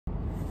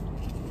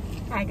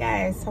Hi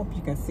guys, hope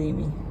you can see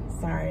me.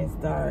 Sorry it's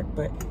dark,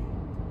 but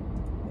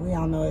we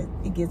all know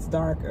it gets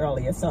dark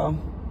earlier. So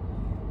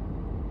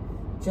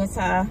just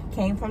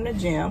came from the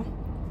gym.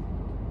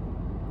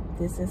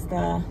 This is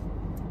the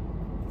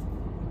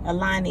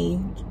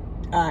Alani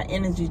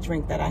energy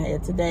drink that I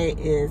had. Today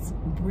is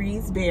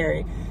Breeze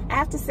Berry. I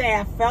have to say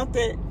I felt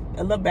it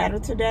a little better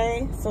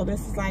today. So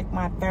this is like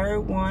my third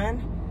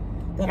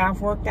one that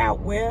I've worked out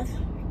with.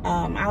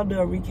 I'll do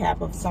a recap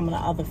of some of the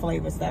other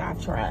flavors that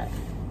I've tried.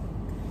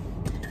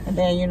 And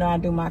then, you know, I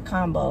do my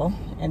combo.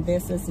 And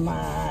this is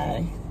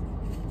my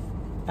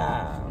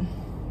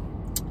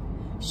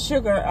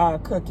sugar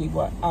cookie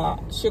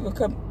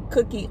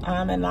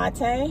almond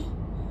latte.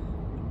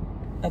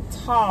 A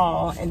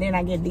tall, and then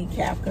I get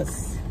decaf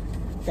because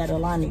that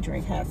Alani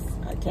drink has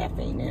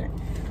caffeine in it.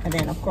 And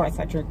then, of course,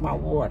 I drink my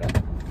water.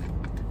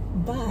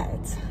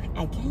 But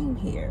I came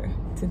here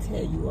to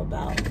tell you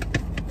about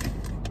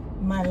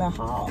my little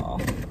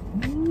haul.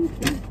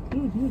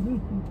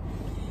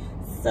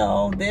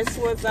 So this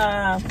was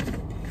the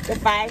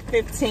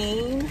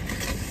 515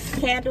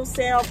 candle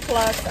sale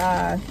plus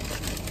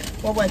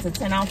what was it,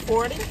 10 off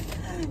 40.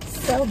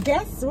 So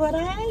guess what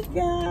I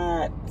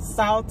got?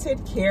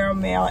 Salted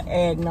caramel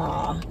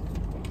eggnog.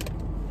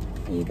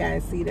 You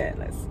guys see that?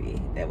 Let's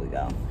see. There we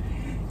go.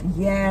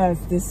 Yes,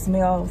 this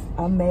smells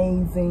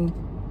amazing.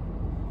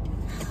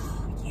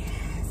 Oh,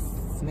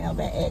 yes. Smell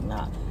that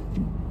eggnog.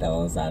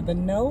 Those are the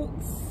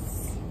notes.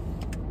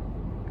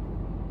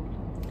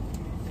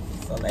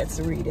 So let's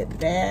read it.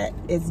 That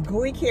is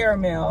gooey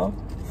caramel,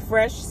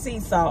 fresh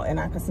sea salt, and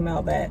I can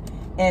smell that,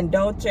 and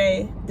dulce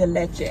de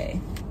leche.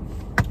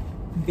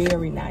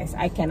 Very nice.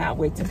 I cannot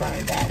wait to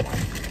burn that one.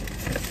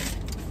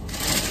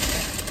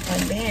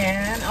 And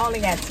then I only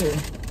got two.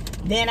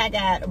 Then I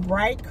got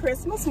Bright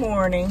Christmas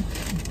Morning.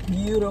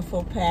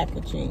 Beautiful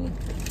packaging.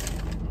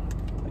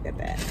 Look at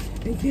that.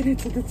 They get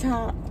into the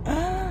top.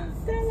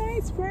 They're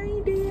nice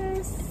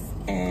reindeers.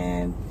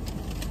 And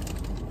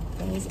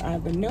those are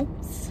the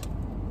notes.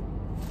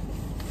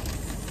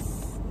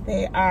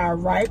 They are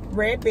ripe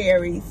red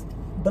berries,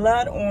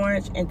 blood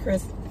orange, and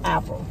crisp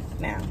apple.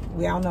 Now,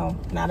 we all know,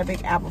 not a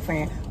big apple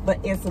fan, but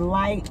it's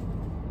light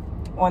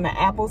on the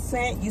apple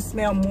scent. You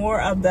smell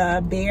more of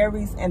the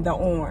berries and the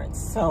orange.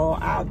 So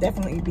I'll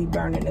definitely be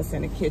burning this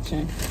in the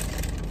kitchen.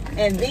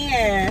 And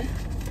then,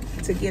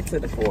 to get to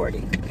the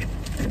 40,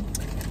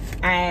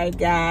 I've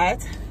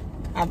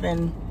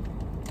been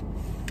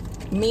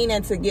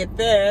meaning to get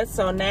this.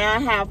 So now I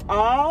have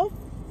all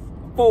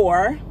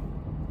 4.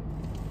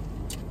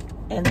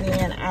 And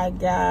then I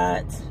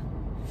got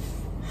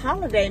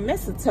holiday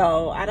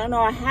mistletoe. I don't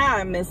know how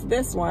I missed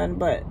this one,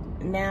 but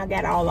now I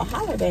got all the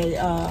holiday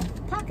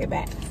pocket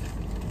bags.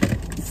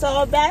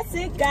 So that's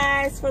it,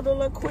 guys, for the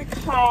little quick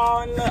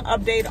haul and little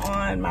update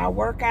on my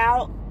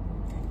workout.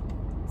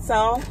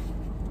 So,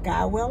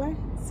 God willing,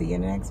 see you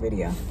in the next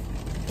video.